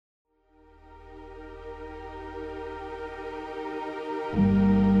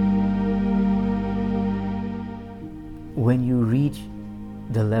when you reach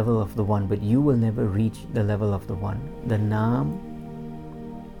the level of the One, but you will never reach the level of the One. The Naam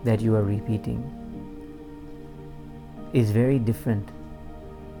that you are repeating is very different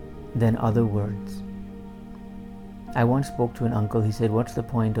than other words. I once spoke to an uncle. He said, "What's the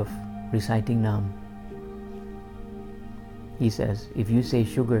point of reciting Naam?" He says, "If you say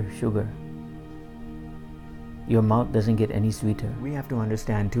sugar, sugar, your mouth doesn't get any sweeter." We have to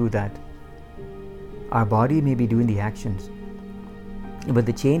understand too that our body may be doing the actions, but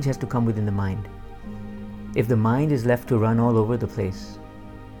the change has to come within the mind. If the mind is left to run all over the place,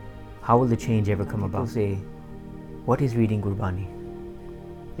 how will the change ever come about? People say, "What is reading Gurbani?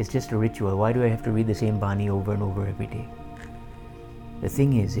 It's just a ritual. Why do I have to read the same Bani over and over every day?" The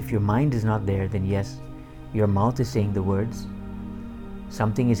thing is, if your mind is not there, then yes, your mouth is saying the words,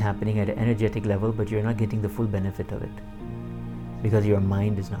 something is happening at an energetic level, but you're not getting the full benefit of it because your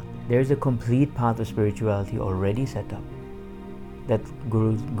mind is not there. There's a complete path of spirituality already set up that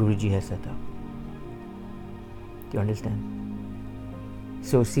Guruji has set up. Do you understand?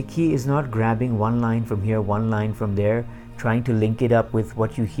 So Sikhi is not grabbing one line from here, one line from there, trying to link it up with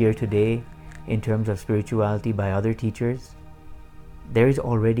what you hear today in terms of spirituality by other teachers. There is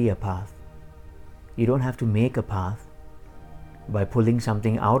already a path. You don't have to make a path by pulling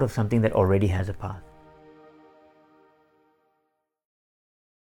something out of something that already has a path.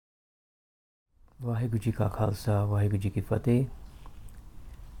 Vaheguru Ji Ka Khalsa, Vaheguru Ji Ki Fateh.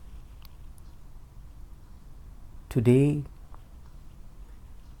 Today,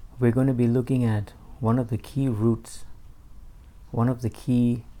 we're going to be looking at one of the key roots, one of the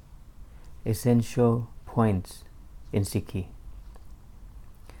key essential points in Sikhi.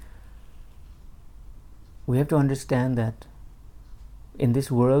 We have to understand that in this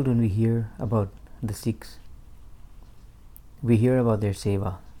world, when we hear about the Sikhs, we hear about their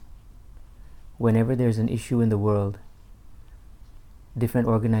seva. Whenever there's an issue in the world, different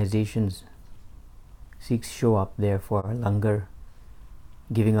organizations, Sikhs show up there for langar,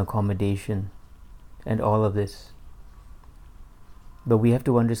 giving accommodation, and all of this. But we have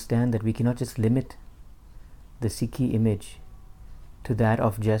to understand that we cannot just limit the Sikhi image to that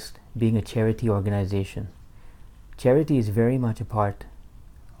of just being a charity organization. Charity is very much a part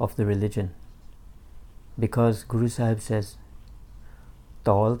of the religion, because Guru Sahib says,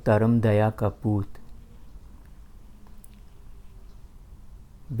 "Taul taram daya ka poot."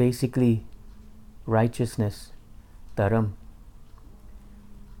 Basically, righteousness, taram,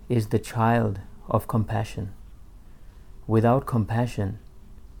 is the child of compassion. Without compassion,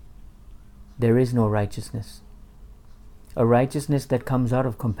 there is no righteousness. A righteousness that comes out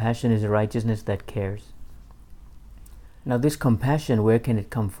of compassion is a righteousness that cares. Now, this compassion, where can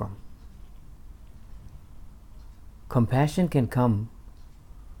it come from? Compassion can come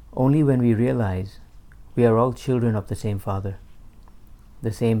only when we realize we are all children of the same Father,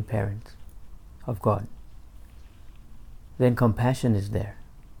 the same parents of God. Then compassion is there.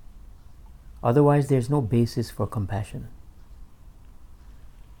 Otherwise, there's no basis for compassion.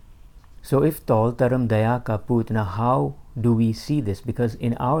 So if Taul Taram Daya Ka Poot, now how do we see this? Because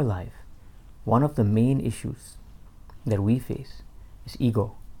in our life, one of the main issues that we face is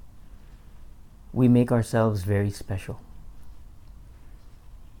ego. We make ourselves very special.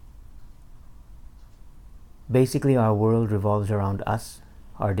 Basically, our world revolves around us,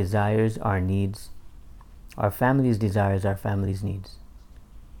 our desires, our needs, our family's desires, our family's needs.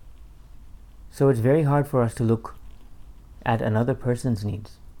 So it's very hard for us to look at another person's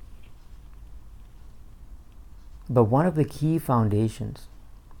needs. But one of the key foundations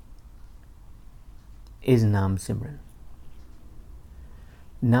is Naam Simran.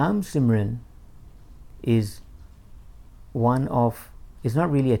 Naam Simran is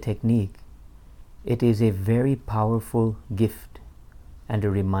not really a technique. It is a very powerful gift and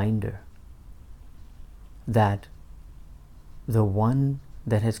a reminder that the One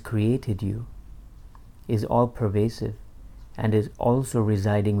that has created you is all pervasive and is also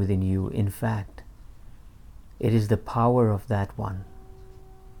residing within you. In fact, it is the power of that One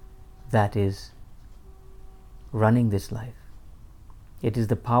that is running this life. It is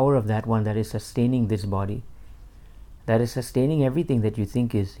the power of that One that is sustaining this body, that is sustaining everything that you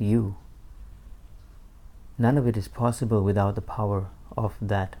think is you. None of it is possible without the power of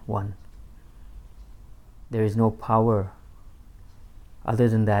that One. There is no power other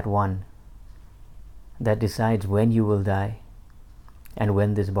than that One that decides when you will die and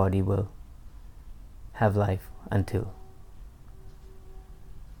when this body will have life until.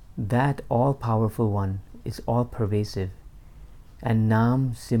 That all-powerful One is all-pervasive, and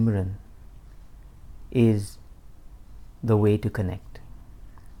Naam Simran is the way to connect.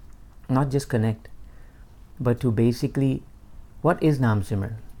 Not just connect, but to basically, what is Naam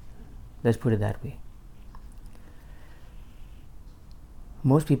Simran? Let's put it that way.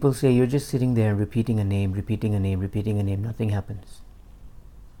 Most people say you're just sitting there repeating a name, nothing happens.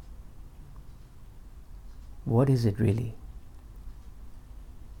 What is it really?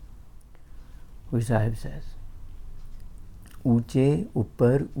 Guru Sahib says, Uche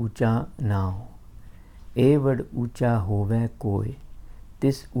upar ucha nao, e wad ucha hove koi,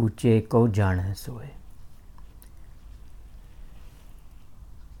 tis uche ko jana soe.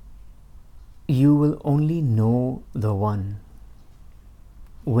 You will only know the one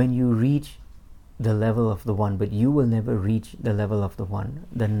when you reach the level of the one, but you will never reach the level of the one.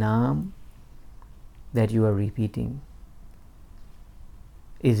 The Naam that you are repeating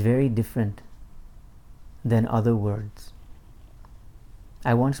is very different than other words.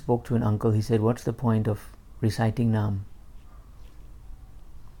 I once spoke to an uncle. He said, what's the point of reciting Naam?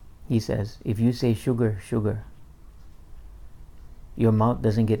 He says, if you say sugar, sugar, your mouth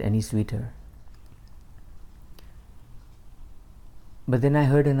doesn't get any sweeter. But then I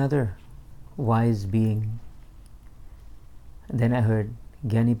heard another wise being. Then I heard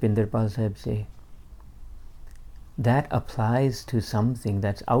Gyani Pindarpal Sahib say, that applies to something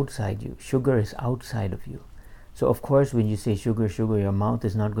that's outside you. Sugar is outside of you. So of course when you say sugar, sugar, your mouth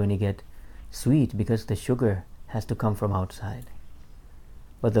is not going to get sweet because the sugar has to come from outside.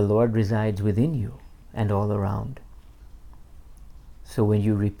 But the Lord resides within you and all around. So when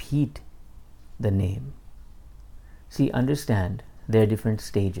you repeat the name, see, understand, there are different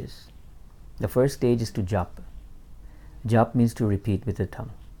stages. The first stage is to jap. Jap means to repeat with the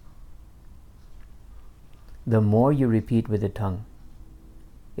tongue. The more you repeat with the tongue,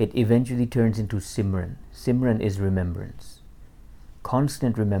 it eventually turns into Simran. Simran is remembrance.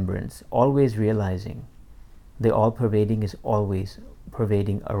 Constant remembrance, always realizing the all-pervading is always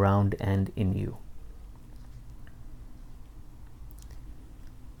pervading around and in you.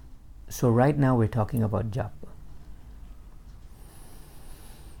 So right now we're talking about japa.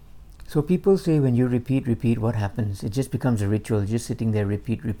 So people say when you repeat, what happens? It just becomes a ritual, just sitting there,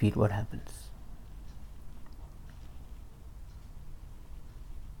 repeat, what happens?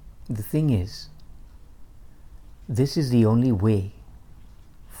 The thing is, this is the only way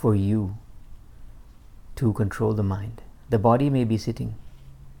for you to control the mind. The body may be sitting,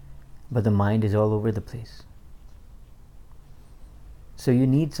 but the mind is all over the place. So you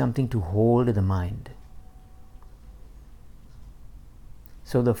need something to hold the mind.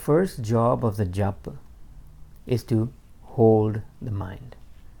 So the first job of the japa is to hold the mind.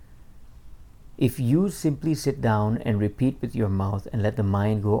 If you simply sit down and repeat with your mouth and let the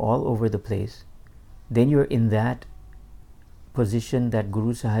mind go all over the place, then you're in that position that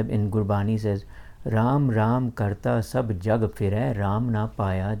Guru Sahib in Gurbani says, Ram Ram karta sab jag phirੈ, Ram na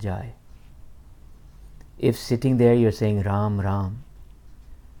paya jai. If sitting there you're saying Ram Ram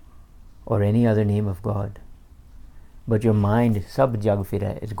or any other name of God, but your mind sab jag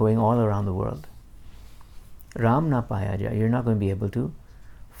phirੈ is going all around the world, Ram na paya jai, you're not going to be able to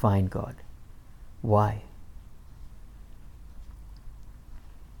find God. Why?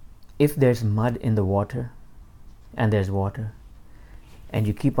 If there's mud in the water and there's water and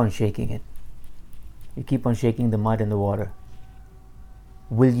you keep on shaking it, you keep on shaking the mud in the water,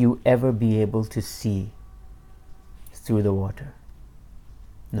 will you ever be able to see through the water?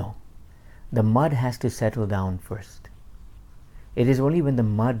 No. The mud has to settle down first. It is only when the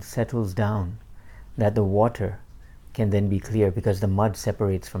mud settles down that the water can then be clear, because the mud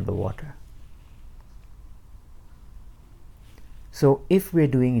separates from the water. So if we're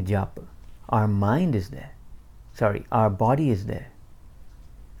doing japa, our mind is there. Our body is there.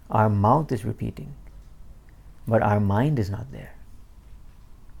 Our mouth is repeating, but our mind is not there.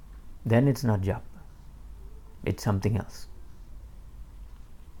 Then it's not japa. It's something else.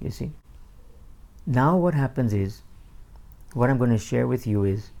 You see? Now what happens is, what I'm going to share with you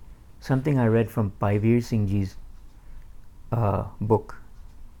is something I read from Paivir Singh Ji's book.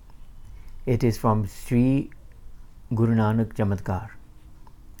 It is from Sri Guru Nanak Chamatkar.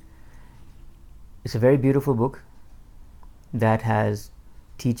 It's a very beautiful book that has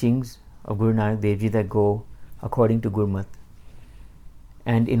teachings of Guru Nanak Dev Ji that go according to Gurmat.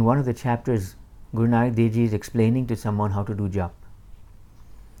 And in one of the chapters, Guru Nanak Dev Ji is explaining to someone how to do jap.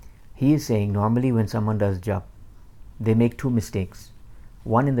 He is saying normally when someone does jap, they make two mistakes,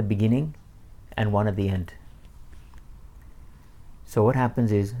 one in the beginning and one at the end. So what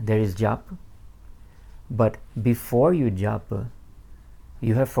happens is, there is jap, but before you japa,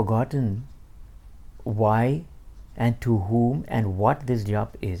 you have forgotten why and to whom and what this jap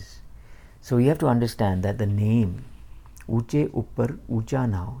is. So you have to understand that the name Uche uppar ucha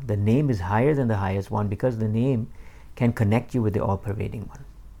now. The name is higher than the highest one because the name can connect you with the all-pervading one.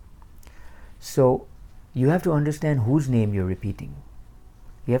 So you have to understand whose name you're repeating.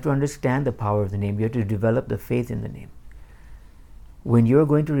 You have to understand the power of the name. You have to develop the faith in the name. When you're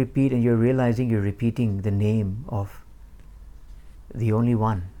going to repeat and you're realizing you're repeating the name of the only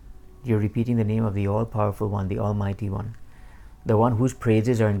one, you're repeating the name of the all-powerful one, the almighty one, the one whose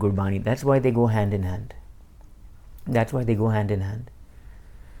praises are in Gurbani. That's why they go hand in hand. That's why they go hand in hand.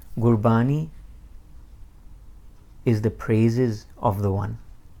 Gurbani is the praises of the one,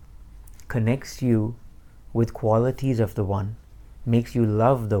 connects you with qualities of the one, makes you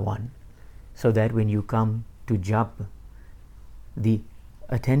love the one, so that when you come to jap, the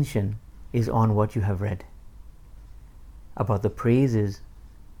attention is on what you have read about the praises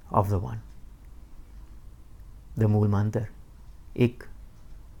of the one. The Mool Mantra, Ik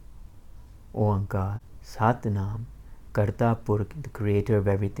Oankar Satnam Karta Purk, the creator of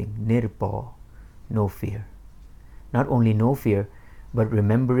everything, Nirpau, no fear. Not only no fear, but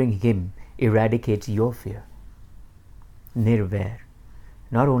remembering him eradicates your fear. Nirvair,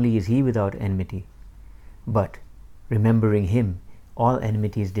 not only is he without enmity, but remembering him, all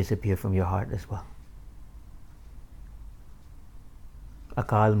enmities disappear from your heart as well.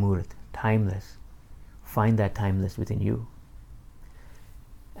 Akal Murat, timeless. Find that timeless within you.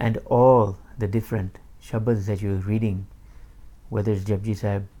 And all the different shabads that you're reading, whether it's Japji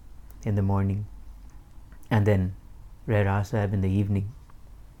Sahib in the morning and then Rehra Sahib in the evening,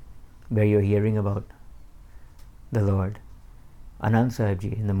 where you're hearing about the Lord. Anand Sahib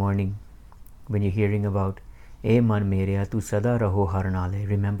Ji in the morning, when you're hearing about E man mereya tu sada raho har naale,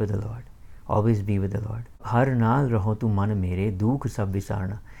 remember the Lord, always be with the Lord. Har naal raho tu man mere dukh sab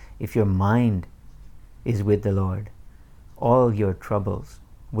visarna. If your mind is with the Lord, all your troubles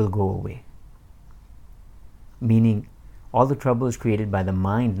will go away. Meaning, all the trouble is created by the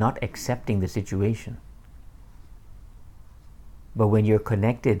mind not accepting the situation. But when you're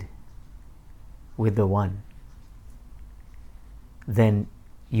connected with the one, then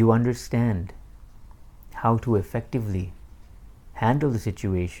you understand how to effectively handle the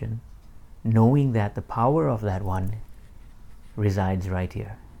situation, knowing that the power of that one resides right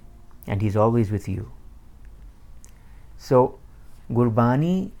here, and he's always with you. So,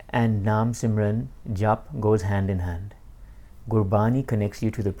 Gurbani and Naam Simran, Jap goes hand in hand. Gurbani connects you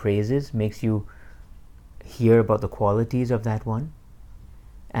to the praises, makes you hear about the qualities of that one,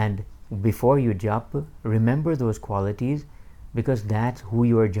 and before you jap, remember those qualities, because that's who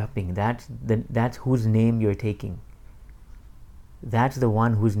you are japping. That's whose name you're taking. That's the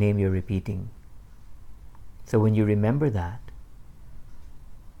one whose name you're repeating. So when you remember that,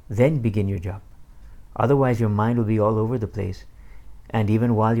 then begin your jap. Otherwise your mind will be all over the place, and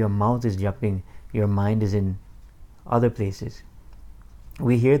even while your mouth is japping, your mind is in other places.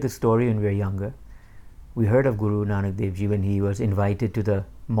 We hear the story when we were younger. We heard of Guru Nanak Dev Ji when he was invited to the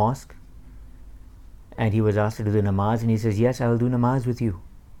mosque and he was asked to do the namaz, and he says, yes, I will do namaz with you.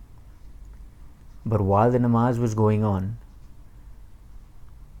 But while the namaz was going on,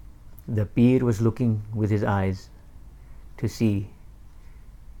 the Peer was looking with his eyes to see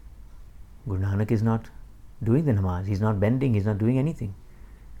Guru Nanak is not doing the namaz, he's not bending, he's not doing anything.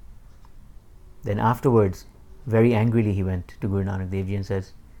 Then afterwards, very angrily he went to Guru Nanak Dev Ji and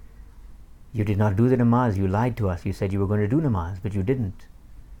says, you did not do the namaz, you lied to us, you said you were going to do namaz, but you didn't.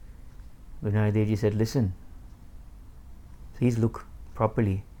 Guru Nanak Dev Ji said, listen, please look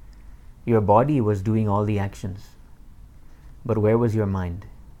properly. Your body was doing all the actions, but where was your mind?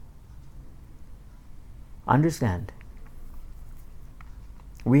 Understand.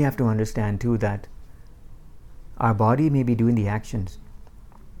 We have to understand too that our body may be doing the actions,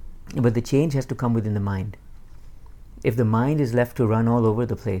 but the change has to come within the mind. If the mind is left to run all over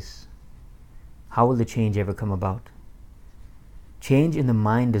the place, how will the change ever come about? Change in the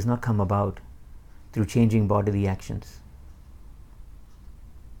mind does not come about through changing bodily actions.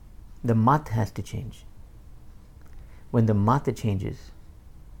 The mat has to change. When the mat changes,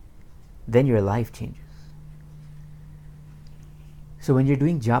 then your life changes. So when you're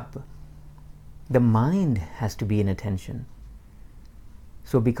doing japa, the mind has to be in attention.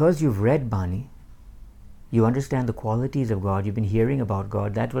 So because you've read Bani, you understand the qualities of God, you've been hearing about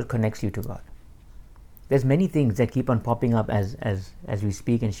God, that's what connects you to God. There's many things that keep on popping up as we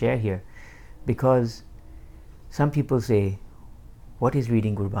speak and share here, because some people say, what is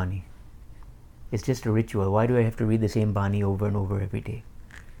reading Gurbani? It's just a ritual. Why do I have to read the same Bani over and over every day?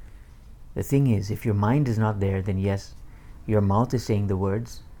 The thing is, if your mind is not there, then yes, your mouth is saying the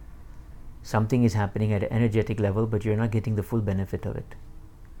words, something is happening at an energetic level, but you're not getting the full benefit of it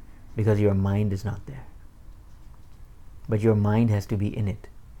because your mind is not there. but your mind has to be in it.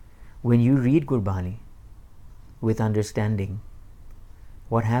 When you read Gurbani with understanding,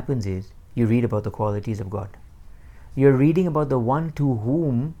 what happens is you read about the qualities of God. You're reading about the one to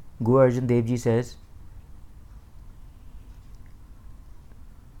whom Guru Arjan Dev Ji says,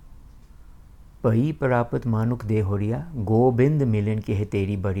 Pahi parapat manuk de horiya, Gobind milan ke hai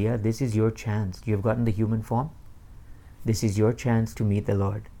teri bariya. This is your chance. You have gotten the human form. This is your chance to meet the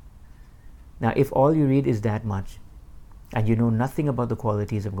Lord. Now, if all you read is that much, and you know nothing about the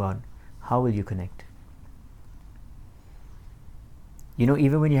qualities of God, how will you connect? You know,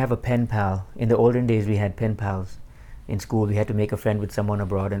 even when you have a pen pal, in the olden days we had pen pals in school. We had to make a friend with someone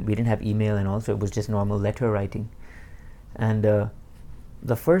abroad, and we didn't have email, and also it was just normal letter writing. And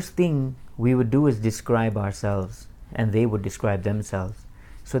the first thing we would do is describe ourselves, and they would describe themselves,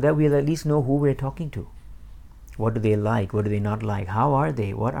 so that we'll at least know who we're talking to. What do they like? What do they not like? How are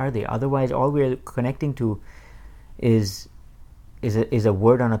they? What are they? Otherwise, all we're connecting to is a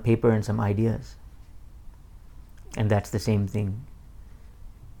word on a paper and some ideas. And that's the same thing.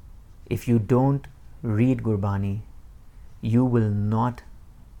 If you don't read Gurbani, you will not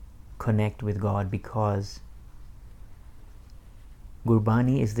connect with God, because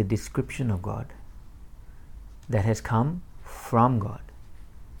Gurbani is the description of God that has come from God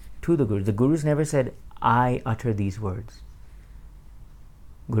to the Gurus. The Gurus never said, I utter these words.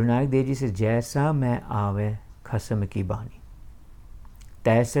 Guru Nanak Dev Ji says, Jaisa main aave khasam ki bani,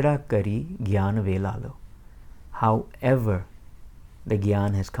 taisara kari gyan velalo. However the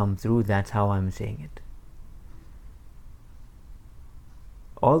gyan has come through, that's how I'm saying it.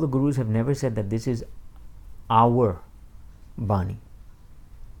 All the Gurus have never said that this is our Bani.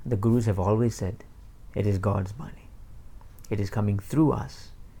 The Gurus have always said it is God's Bani. It is coming through us.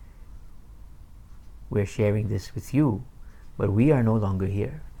 We're sharing this with you, but we are no longer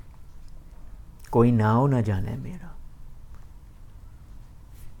here. Koi nao na jane mera.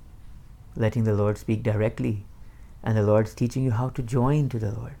 Letting the Lord speak directly, and the Lord's teaching you how to join to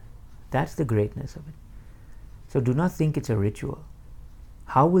the Lord. That's the greatness of it. So do not think it's a ritual.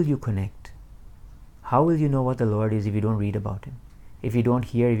 How will you connect? How will you know what the Lord is if you don't read about Him? If you don't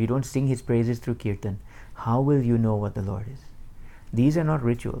hear, if you don't sing His praises through kirtan, how will you know what the Lord is? These are not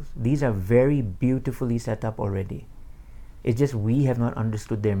rituals. These are very beautifully set up already. It's just we have not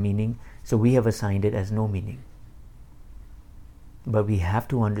understood their meaning, so we have assigned it as no meaning. But we have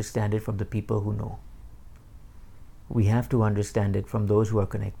to understand it from the people who know. We have to understand it from those who are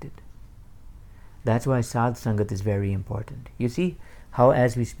connected. That's why Sadh Sangat is very important. You see how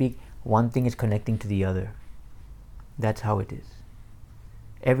as we speak, one thing is connecting to the other. That's how it is.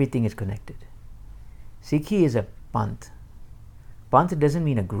 Everything is connected. Sikhi is a panth. Panth doesn't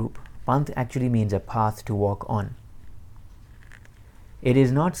mean a group. Panth actually means a path to walk on. It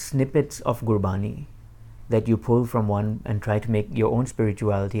is not snippets of Gurbani that you pull from one and try to make your own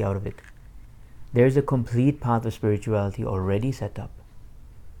spirituality out of it. There is a complete path of spirituality already set up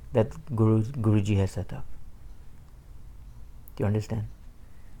that Guruji has set up. Do you understand?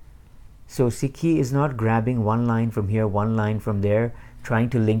 So Sikhi is not grabbing one line from here, one line from there, trying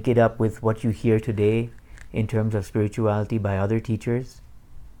to link it up with what you hear today in terms of spirituality by other teachers.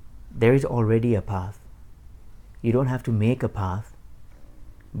 There is already a path. You don't have to make a path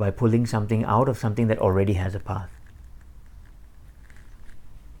by pulling something out of something that already has a path.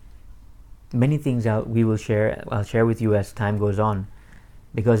 Many things I'll share with you as time goes on,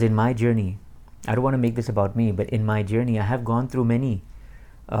 because in my journey, I don't want to make this about me, but in my journey I have gone through many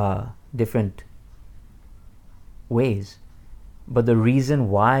different ways. But the reason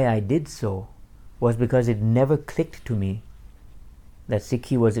why I did so was because it never clicked to me that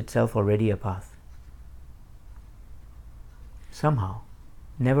Sikhi was itself already a path. Somehow,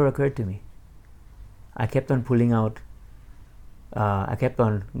 never occurred to me. I kept on pulling out, I kept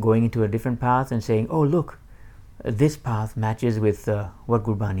on going into a different path and saying, oh look, this path matches with what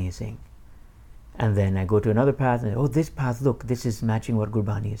Gurbani is saying. And then I go to another path and, oh, this path, look, this is matching what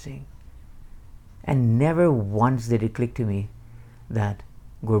Gurbani is saying. And never once did it click to me that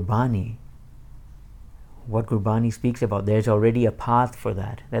Gurbani, what Gurbani speaks about, there's already a path for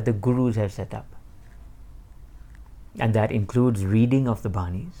that the Gurus have set up. And that includes reading of the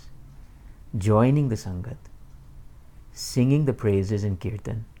Banis, joining the Sangat, singing the praises in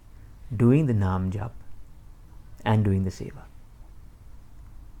Kirtan, doing the Nam Jap, and doing the Seva.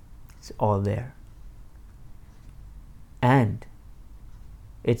 It's all there. And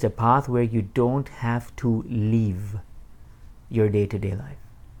it's a path where you don't have to leave your day-to-day life.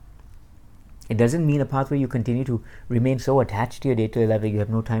 It doesn't mean a path where you continue to remain so attached to your day-to-day life that you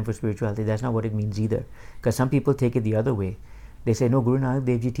have no time for spirituality. That's not what it means either. Because some people take it the other way. They say, no, Guru Nanak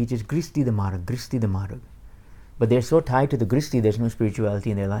Dev Ji teaches Gristi the Marag, Gristi the Marag. But they're so tied to the Gristi, there's no spirituality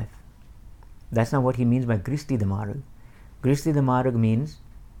in their life. That's not what he means by Gristi the Marg. Gristi the Marg means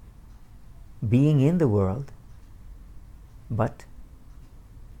being in the world, but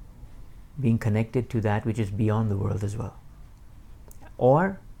being connected to that which is beyond the world as well.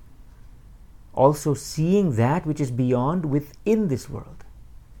 Or also seeing that which is beyond within this world.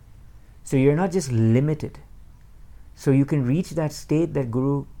 So you're not just limited. So you can reach that state that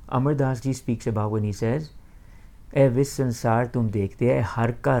Guru Amar Das Ji speaks about when he says, "ए विस संसार तुम देखते है,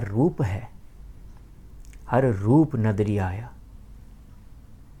 हर का रूप है, हर रूप नदरी आया."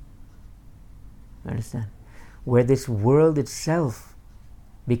 Understand? Where this world itself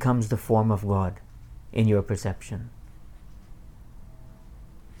becomes the form of God in your perception.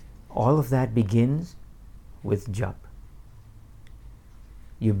 All of that begins with jap.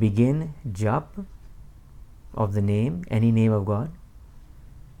 You begin jap of the name, any name of God.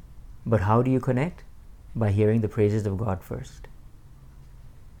 But how do you connect? By hearing the praises of God first.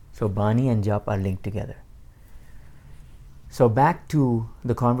 So Bani and jap are linked together. So back to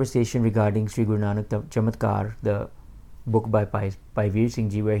the conversation regarding Sri Guru Nanak Chamatkar, the book by Veer Singh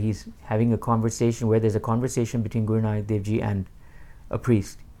Ji, where he's having a conversation, where there's a conversation between Guru Nanak Dev Ji and a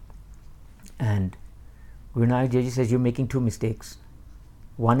priest. And Guru Nanak Dev Ji says, you're making two mistakes.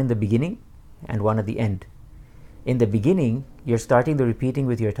 One in the beginning and one at the end. In the beginning, you're starting the repeating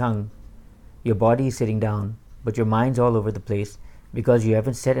with your tongue. Your body is sitting down, but your mind's all over the place because you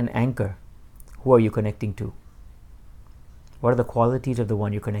haven't set an anchor. Who are you connecting to? What are the qualities of the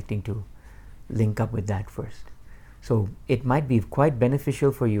one you're connecting to? Link up with that first. So it might be quite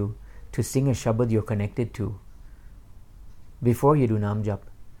beneficial for you to sing a Shabad you're connected to before you do Nam Jap,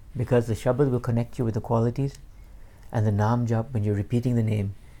 because the Shabad will connect you with the qualities, and the Nam Jap, when you're repeating the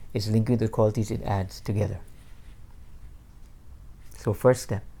name, is linking the qualities it adds together. So first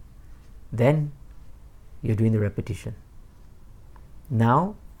step. Then you're doing the repetition.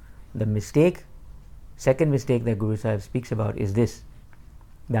 Now the second mistake that Guru Sahib speaks about is this,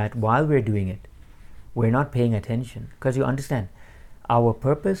 that while we're doing it, we're not paying attention. Because you understand, our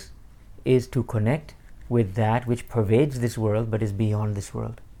purpose is to connect with that which pervades this world but is beyond this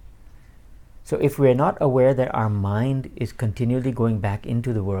world. So if we're not aware that our mind is continually going back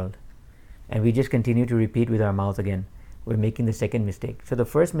into the world, and we just continue to repeat with our mouth again, we're making the second mistake. So the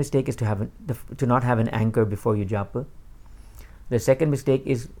first mistake is to not have an anchor before you japa. The second mistake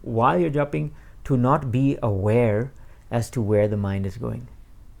is, while you're japping, to not be aware as to where the mind is going.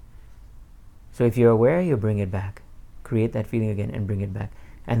 So if you're aware, you bring it back. Create that feeling again and bring it back.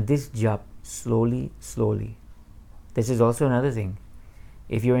 And this jap, slowly, slowly. This is also another thing.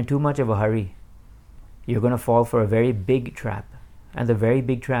 If you're in too much of a hurry, you're going to fall for a very big trap. And the very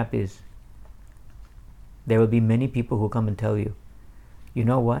big trap is, there will be many people who come and tell you, you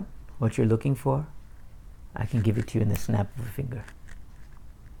know what you're looking for, I can give it to you in the snap of a finger.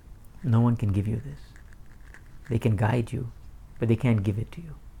 No one can give you this. They can guide you, but they can't give it to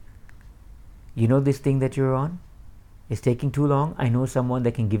you. You know this thing that you're on? It's taking too long. I know someone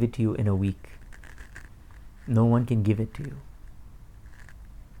that can give it to you in a week. No one can give it to you.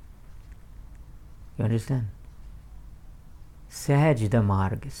 You understand? Sahaj da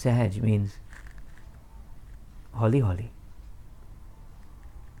marg. Sahaj means holi.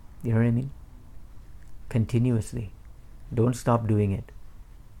 You know what I mean? Continuously. Don't stop doing it.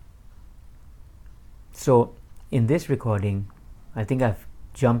 So, in this recording, I think I've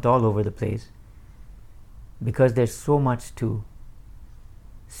jumped all over the place because there's so much to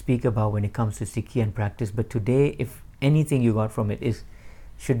speak about when it comes to Sikhi and practice. But today, if anything you got from it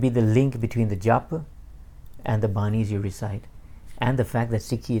should be the link between the japa and the banis you recite, and the fact that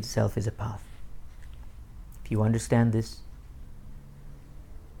Sikhi itself is a path. If you understand this,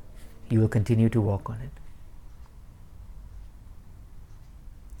 you will continue to walk on it.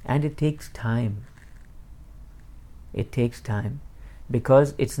 And it takes time. It takes time,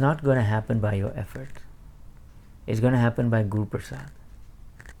 because it's not going to happen by your effort. It's going to happen by Guru Prasad,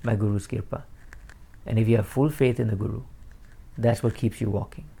 by Guru's Kirpa. And if you have full faith in the Guru, that's what keeps you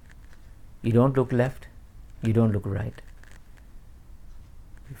walking. You don't look left, you don't look right.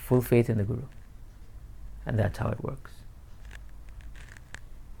 Full faith in the Guru. And that's how it works.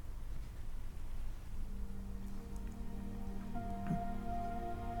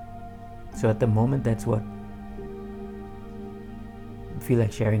 So at the moment, that's what I feel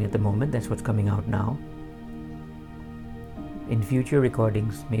like sharing at the moment. That's what's coming out now. In future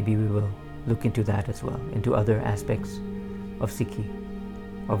recordings, maybe we will look into that as well, into other aspects of Sikhi,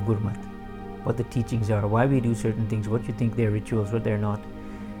 of Gurmat, what the teachings are, why we do certain things, what you think they're rituals, what they're not.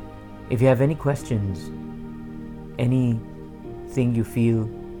 If you have any questions, anything you feel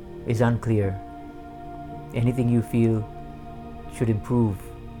is unclear, anything you feel should improve,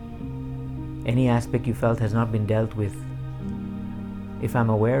 any aspect you felt has not been dealt with. If I'm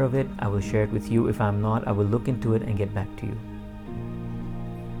aware of it, I will share it with you. If I'm not, I will look into it and get back to you.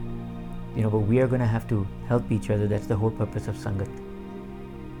 But we are going to have to help each other. That's the whole purpose of Sangat.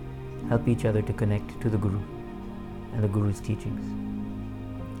 Help each other to connect to the Guru and the Guru's teachings.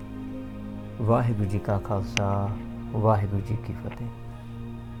 Vaheguru Ji Ka Khalsa, Vaheguru Ji Ki Fateh.